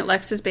staring at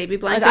Lex's baby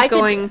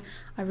blanket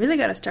I really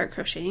got to start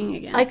crocheting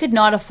again. I could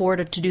not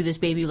afford to do this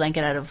baby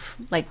blanket out of,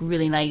 like,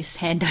 really nice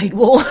hand-dyed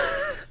wool.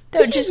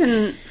 But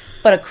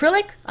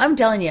acrylic, I'm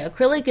telling you,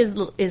 acrylic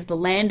is the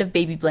land of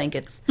baby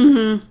blankets.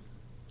 Mm-hmm.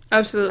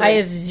 Absolutely. I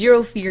have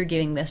zero fear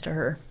giving this to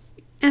her.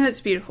 And it's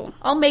beautiful.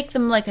 I'll make the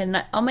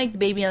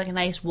baby like a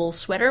nice wool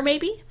sweater,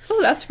 maybe.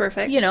 Oh, that's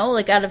perfect.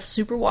 Like out of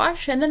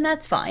superwash, and then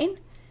that's fine.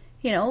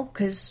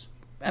 Because,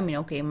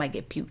 it might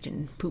get puked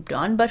and pooped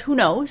on, but who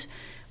knows?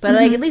 But,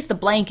 at least the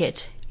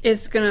blanket.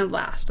 It's going to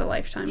last a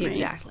lifetime, right?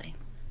 Exactly.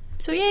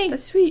 So, yay.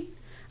 That's sweet.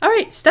 All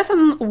right, stuff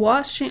I'm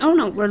watching. Oh,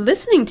 no, we're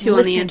listening to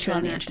on the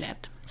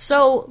internet.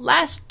 So,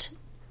 last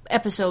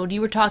episode, you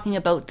were talking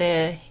about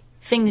the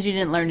things you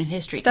didn't learn in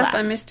history class.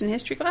 Stuff I missed in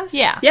history class?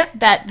 Yeah.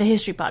 Yep. The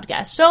history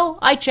podcast. So,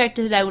 I checked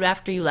it out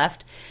after you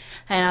left,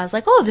 and I was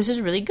like, oh, this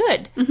is really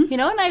good. And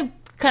I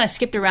kind of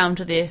skipped around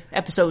to the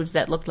episodes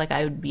that looked like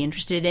I would be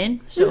interested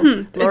in.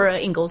 So, Laura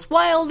Ingalls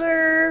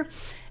Wilder,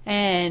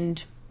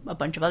 and a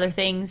bunch of other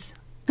things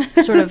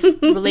sort of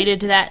related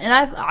to that. And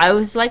I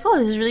was like, oh,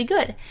 this is really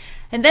good.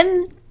 And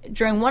then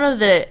during one of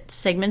the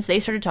segments, they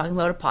started talking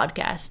about a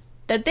podcast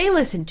that they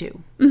listen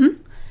to.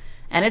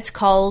 And it's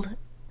called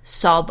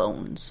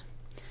Sawbones.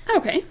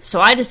 Okay.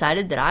 So I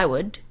decided that I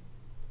would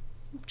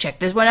check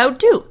this one out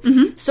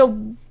too.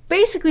 So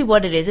basically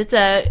what it is, it's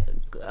a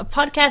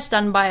podcast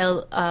done by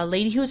a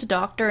lady who's a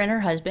doctor and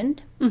her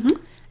husband.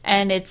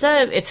 And it's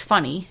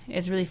funny.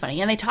 It's really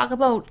funny. And they talk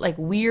about like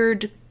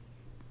weird,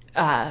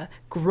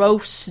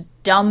 gross,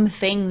 dumb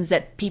things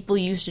that people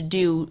used to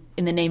do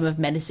in the name of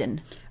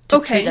medicine to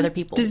treat other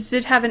people. Does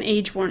it have an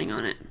age warning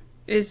on it?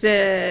 Is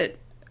it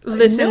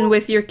listen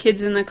with your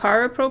kids in the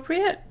car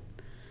appropriate?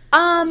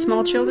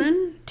 Small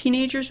children?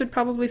 Teenagers would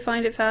probably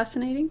find it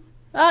fascinating?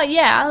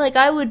 Yeah, like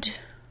I would...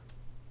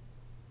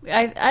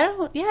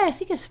 I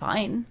think it's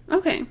fine.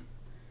 Okay.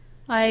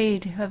 I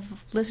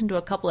have listened to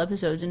a couple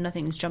episodes and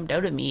nothing's jumped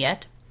out at me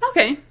yet.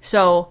 Okay.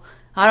 So,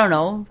 I don't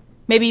know.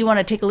 Maybe you want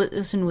to take a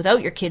listen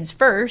without your kids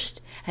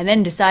first, and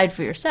then decide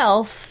for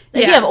yourself.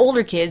 If you have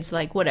older kids,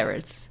 like whatever,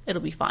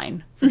 it'll be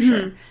fine for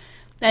sure.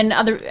 And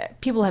other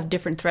people have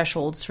different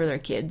thresholds for their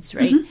kids,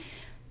 right?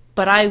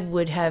 But I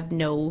would have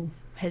no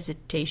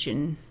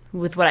hesitation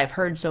with what I've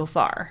heard so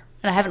far,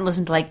 and I haven't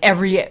listened to like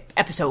every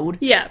episode.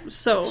 Yeah,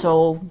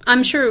 so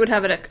I'm sure it would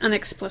have an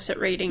explicit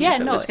rating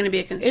if it was going to be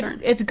a concern.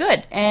 It's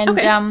good,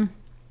 and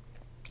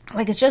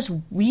like, it's just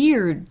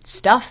weird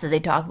stuff that they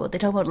talk about. They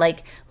talk about,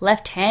 like,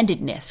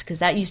 left-handedness, because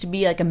that used to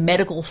be, like, a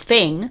medical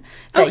thing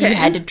that you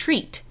had to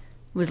treat.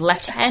 It was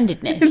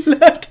left-handedness.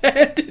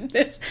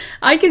 Left-handedness.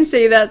 I can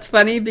say that's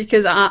funny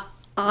because I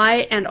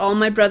and all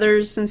my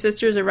brothers and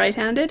sisters are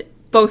right-handed.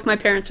 Both my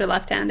parents are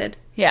left-handed.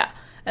 Yeah.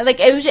 Like,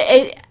 it was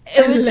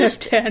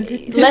just...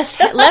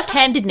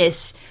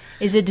 Left-handedness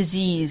is a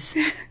disease.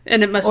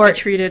 And it must be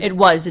treated. It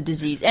was a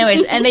disease.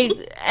 Anyways,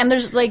 and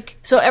there's like,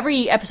 so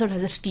every episode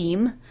has a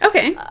theme.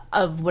 Okay.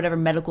 Of whatever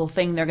medical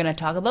thing they're going to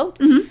talk about.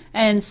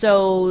 And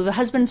so the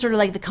husband's sort of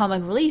like the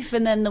comic relief,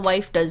 and then the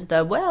wife does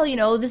the, well,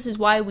 this is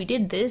why we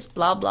did this,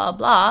 blah, blah,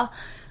 blah.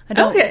 I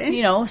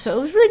don't, so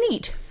it was really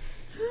neat.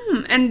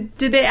 And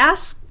did they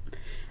ask,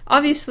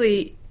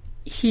 obviously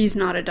he's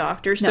not a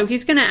doctor, so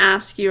he's going to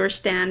ask your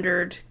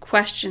standard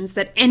questions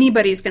that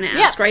anybody's going to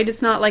ask, right?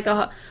 It's not like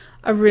a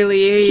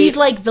really... He's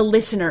like the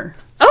listener.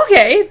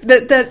 Okay.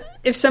 That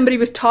if somebody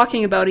was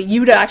talking about it,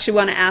 you'd actually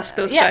want to ask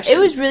those questions. It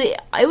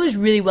was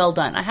really well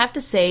done. I have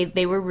to say,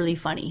 they were really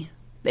funny.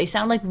 They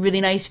sound like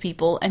really nice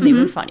people, and they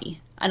were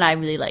funny. And I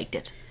really liked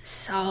it.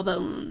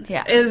 Sawbones.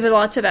 Yeah. Are there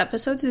lots of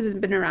episodes? Has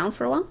it been around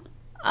for a while?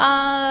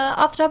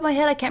 Off the top of my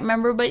head, I can't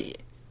remember, but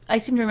I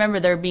seem to remember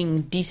there being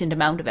a decent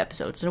amount of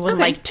episodes. It wasn't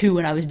like 2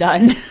 and I was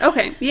done.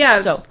 Okay. Yeah,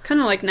 it's kind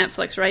of like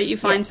Netflix, right? You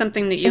find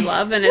something that you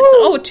love, and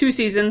it's, 2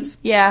 seasons.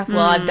 Yeah, well,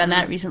 I've done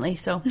that recently,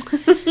 so...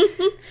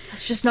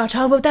 Let's just not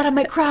talk about that, I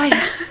might cry.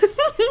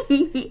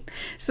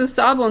 So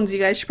Sawbones, you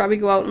guys should probably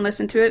go out and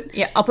listen to it.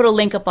 Yeah, I'll put a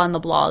link up on the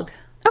blog.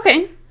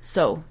 Okay.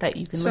 So that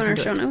you can listen to it.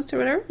 So in our show notes or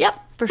whatever? Yep,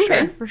 for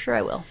sure. For sure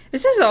I will.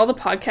 This is all the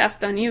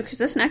podcast on you, because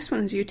this next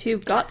one is you too.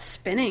 Got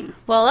spinning.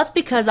 Well, that's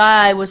because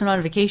I wasn't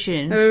on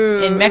vacation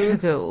in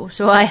Mexico,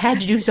 so I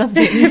had to do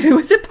something. If it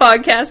was a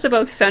podcast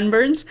about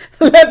sunburns,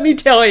 let me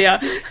tell you.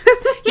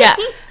 Yeah.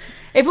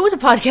 If it was a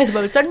podcast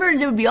about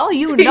sunburns, it would be all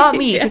you and not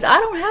me, because I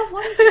don't have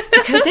one,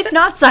 because it's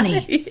not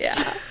sunny.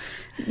 Yeah.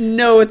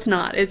 No, it's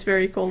not. It's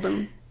very cold,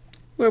 and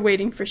we're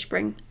waiting for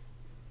spring.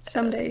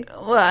 Someday.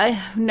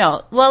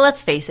 No. Well,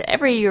 let's face it.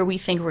 Every year we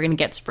think we're going to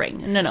get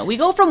spring. No. We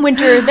go from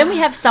winter, then we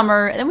have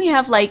summer, then we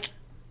have like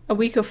a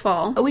week of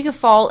fall.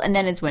 And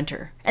then it's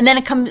winter. And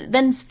then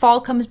then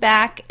fall comes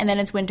back, and then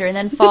it's winter, and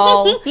then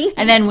fall,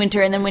 and then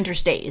winter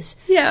stays.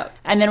 Yeah.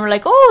 And then we're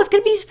like, oh, it's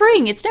going to be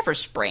spring. It's never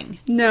spring.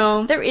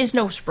 No. There is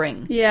no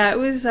spring. Yeah, it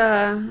was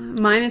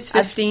minus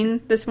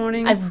 15 this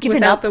morning. I've given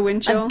without up the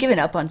wind chill. I've given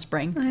up on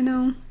spring. I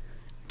know.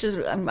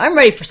 I'm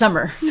ready for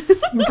summer.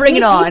 Bring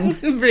it on.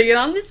 Bring it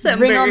on the summer.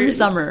 Bring on the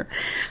summer.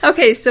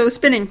 Okay, so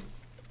spinning.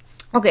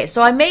 Okay,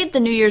 so I made the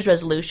New Year's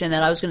resolution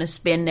that I was going to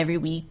spin every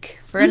week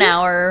for an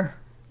hour.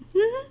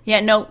 Mm-hmm. Yeah,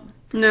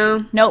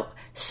 nope.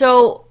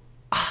 So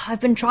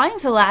I've been trying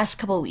for the last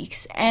couple of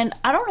weeks, and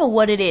I don't know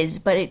what it is,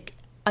 but it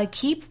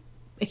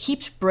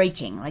keeps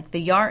breaking. Like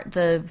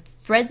the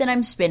thread that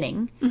I'm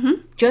spinning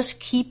just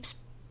keeps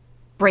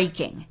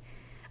breaking.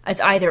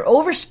 It's either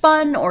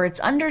overspun or it's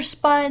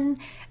underspun,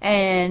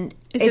 and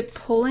is it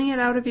pulling it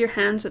out of your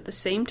hands at the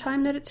same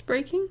time that it's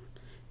breaking?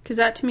 Because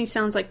that to me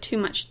sounds like too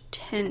much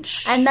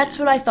tension. And that's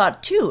what I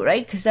thought too,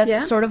 right? Because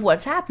that's sort of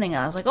what's happening.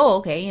 And I was like, oh,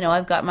 okay,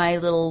 I've got my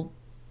little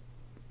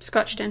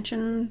Scotch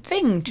tension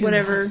thing too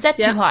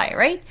high,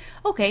 right?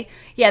 Okay,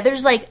 yeah.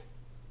 There's like,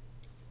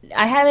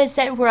 I have it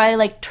set where I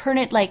like turn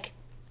it like,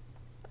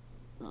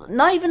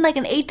 not even like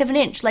 1/8 of an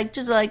inch, like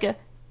just like a.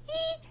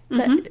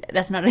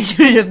 That's not a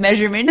unit of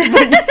measurement.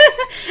 But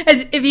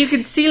as if you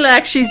could see,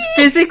 like she's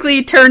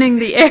physically turning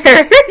the air.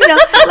 Like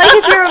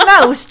if you're a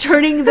mouse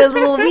turning the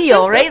little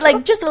wheel, right?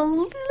 Like just a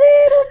little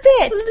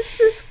bit.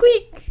 Just a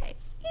squeak.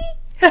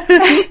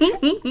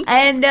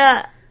 And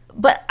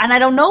I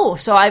don't know.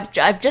 So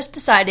I've just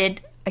decided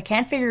I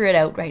can't figure it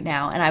out right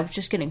now, and I was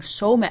just getting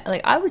so mad.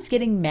 Like I was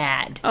getting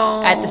mad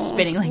at the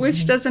spinning, like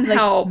which doesn't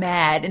help.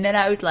 Mad, and then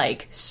I was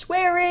like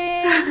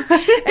swearing,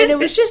 and it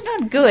was just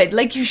not good.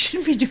 Like you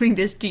shouldn't be doing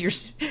this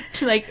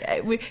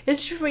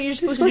it's just what you're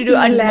supposed to do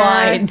to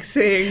unwind.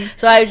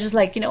 So I was just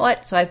like, you know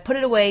what? So I put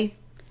it away.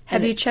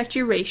 Have you checked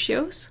your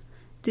ratios?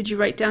 Did you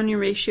write down your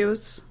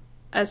ratios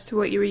as to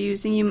what you were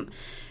using?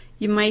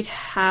 You might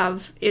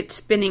have it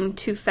spinning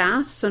too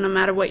fast, so no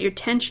matter what your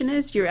tension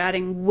is, you're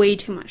adding way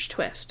too much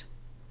twist.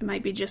 It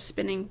might be just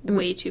spinning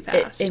way too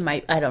fast. It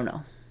might. I don't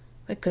know.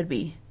 It could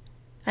be.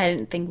 I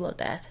didn't think about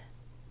that.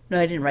 No,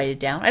 I didn't write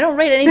it down. I don't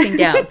write anything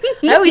down.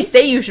 I always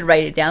say you should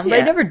write it down, but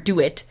I never do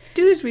it.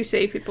 Do as we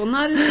say, people,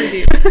 not as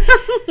we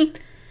do.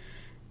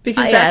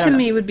 Because that to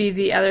me would be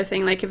the other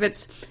thing. Like if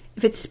it's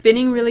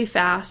spinning really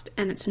fast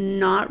and it's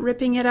not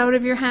ripping it out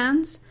of your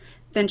hands,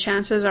 then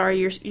chances are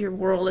your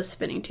whirl is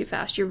spinning too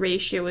fast. Your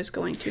ratio is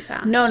going too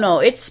fast. No,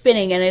 it's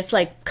spinning and it's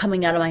like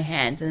coming out of my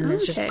hands and then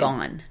it's just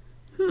gone.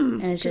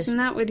 And it's just... And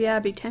that would,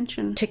 be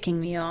tension.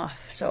 Ticking me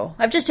off. So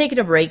I've just taken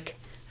a break.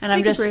 And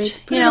I'm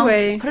just, put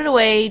it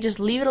away, just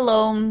leave it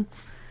alone,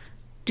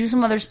 do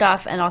some other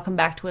stuff, and I'll come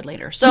back to it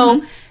later.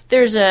 So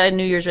there's a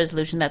New Year's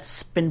resolution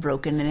that's been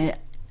broken,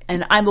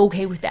 and I'm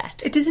okay with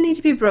that. It doesn't need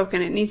to be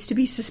broken. It needs to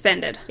be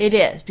suspended. It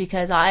is,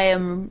 because I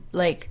am,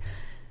 like...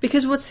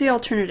 Because what's the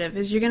alternative?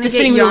 Is you're going to get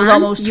spinning yarn wheel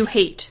almost you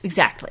hate.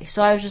 Exactly.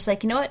 So I was just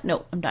like, you know what?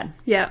 No, I'm done.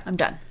 Yeah. I'm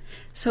done.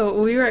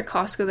 So we were at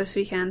Costco this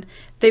weekend.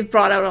 They've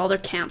brought out all their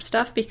camp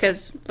stuff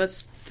because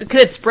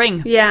it's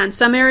spring. Yeah, in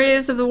some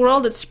areas of the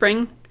world it's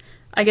spring.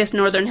 I guess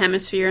northern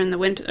hemisphere in the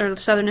winter, or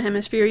southern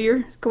hemisphere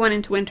you're going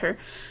into winter.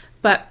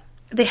 But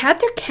they had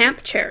their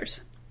camp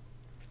chairs.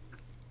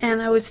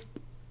 And I was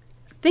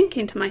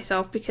thinking to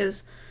myself,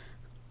 because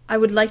I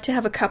would like to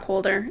have a cup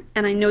holder,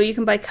 and I know you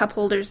can buy cup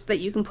holders that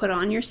you can put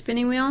on your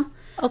spinning wheel.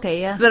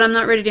 Okay, yeah. But I'm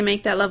not ready to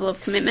make that level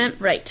of commitment.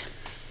 Right.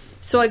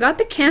 So I got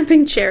the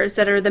camping chairs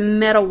that are the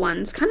metal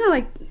ones, kind of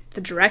like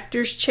the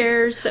director's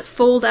chairs that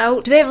fold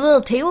out. Do they have a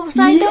little table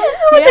beside them?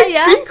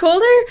 Yeah, drink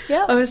holder.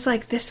 Yeah. I was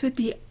like, this would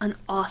be an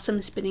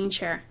awesome spinning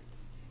chair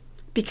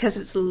because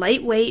it's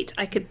lightweight.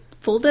 I could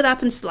fold it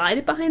up and slide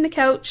it behind the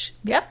couch.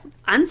 Yep.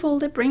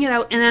 Unfold it, bring it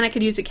out, and then I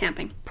could use it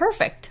camping.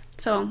 Perfect.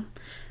 So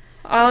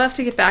I'll have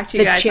to get back to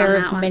you guys on chair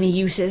that of one. many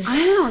uses. I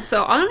know.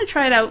 So I'm going to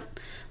try it out.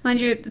 Mind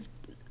you,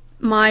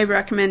 my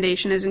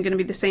recommendation isn't going to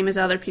be the same as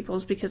other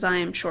people's because I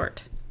am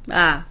short.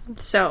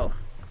 So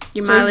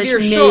your mileage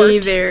may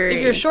vary.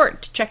 If you're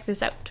short, check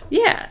this out.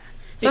 Yeah.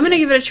 So I'm going to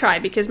give it a try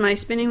because my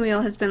spinning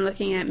wheel has been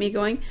looking at me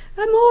going,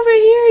 I'm over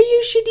here,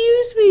 you should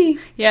use me.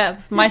 Yeah,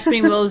 my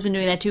spinning wheel has been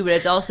doing that too, but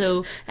it's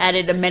also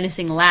added a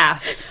menacing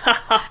laugh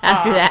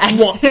after that.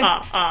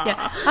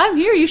 Yeah. I'm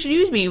here, you should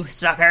use me, you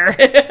sucker.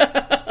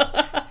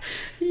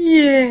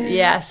 Yeah.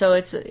 Yeah, so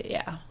it's,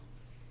 yeah.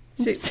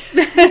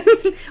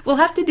 We'll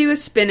have to do a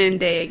spin-in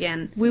day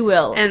again. We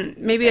will. And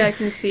maybe I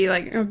can see,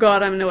 like, oh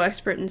god, I'm no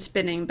expert in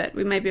spinning, but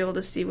we might be able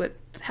to see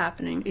what's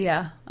happening.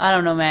 Yeah. I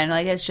don't know, man.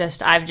 Like, it's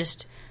just,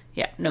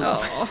 no.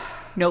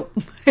 Oh. Nope.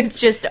 It's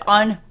just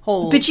on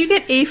hold. But you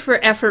get A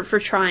for effort for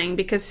trying,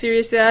 because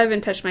seriously, I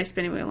haven't touched my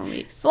spinning wheel in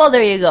weeks. Well,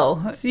 there you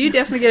go. So you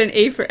definitely get an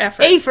A for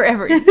effort. A for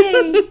effort.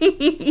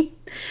 Yay.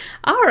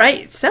 All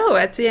right, so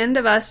that's the end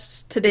of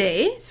us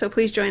today. So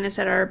please join us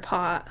at our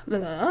blog.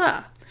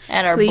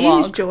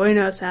 Please join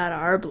us at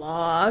our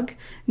blog,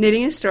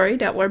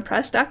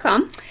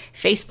 knittingastory.wordpress.com.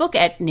 Facebook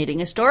at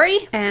Knitting a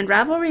Story. And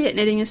Ravelry at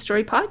Knitting a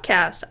Story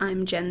Podcast.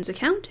 I'm Jen's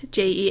account,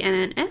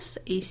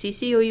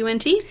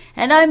 JENNSACCOUNT.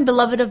 And I'm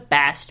Beloved of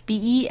Bast,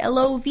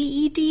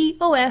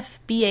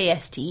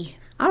 BELOVEDOFBAST.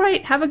 All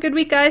right, have a good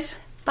week, guys.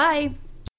 Bye.